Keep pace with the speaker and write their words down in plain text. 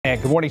And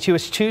good morning to you.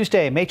 It's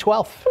Tuesday, May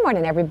 12th. Good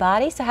morning,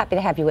 everybody. So happy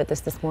to have you with us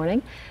this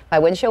morning. My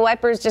windshield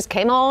wipers just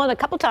came on a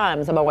couple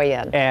times on my way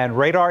in. And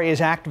radar is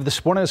active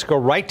this morning. Let's go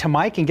right to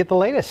Mike and get the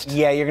latest.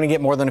 Yeah, you're going to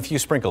get more than a few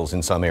sprinkles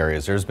in some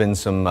areas. There's been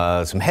some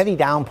heavy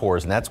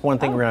downpours, and that's one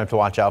thing we're going to have to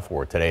watch out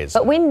for today.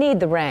 But we need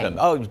the rain.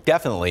 Oh,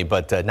 definitely,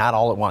 but not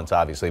all at once,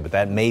 obviously. But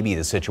that may be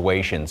the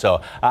situation.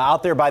 So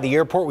out there by the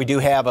airport, we do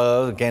have,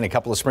 again, a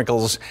couple of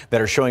sprinkles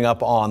that are showing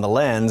up on the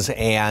lens.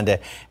 And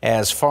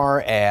as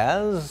far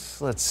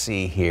as, let's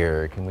see here,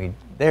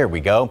 there we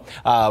go.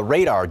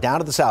 Radar down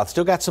to the south.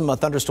 Still got some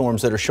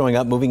thunderstorms that are showing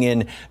up, moving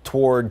in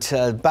toward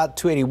about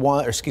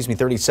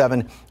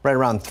 37, right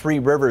around Three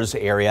Rivers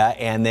area.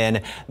 And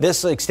then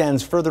this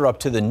extends further up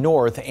to the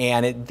north.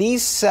 And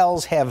these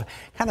cells have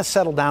kind of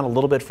settled down a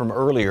little bit from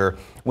earlier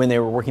when they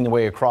were working their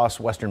way across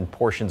western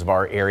portions of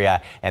our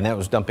area. And that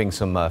was dumping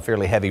some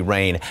fairly heavy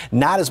rain.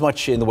 Not as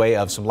much in the way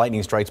of some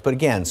lightning strikes, but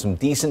again, some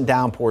decent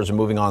downpours are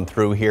moving on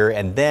through here.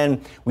 And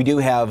then we do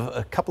have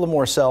a couple of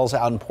more cells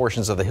out in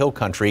portions of the hill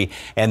country.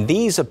 And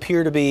these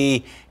appear to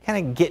be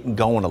kind of getting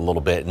going a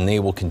little bit, and they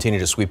will continue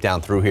to sweep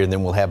down through here. And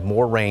then we'll have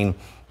more rain,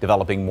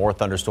 developing more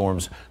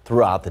thunderstorms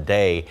throughout the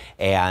day,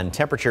 and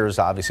temperatures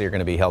obviously are going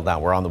to be held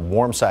down. We're on the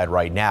warm side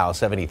right now,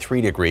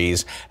 73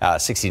 degrees,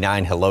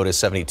 69 Helotes,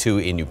 72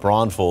 in New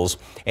Braunfels,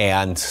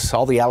 and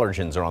all the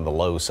allergens are on the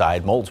low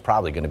side. Mold's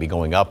probably going to be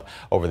going up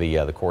over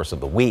the course of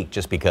the week,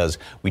 just because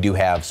we do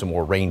have some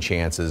more rain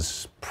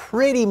chances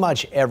pretty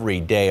much every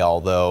day,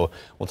 although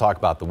we'll talk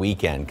about the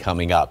weekend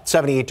coming up.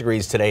 78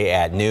 degrees today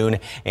at noon,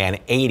 and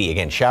 80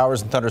 again,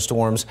 showers and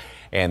thunderstorms,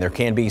 and there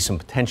can be some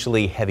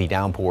potentially heavy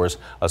downpours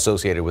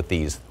associated with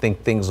these. I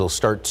think things will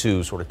start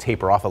to sort of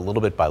taper off a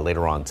little bit by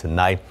later on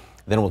tonight.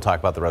 Then we'll talk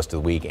about the rest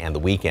of the week and the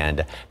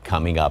weekend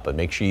coming up. And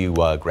make sure you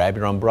grab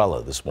your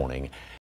umbrella this morning.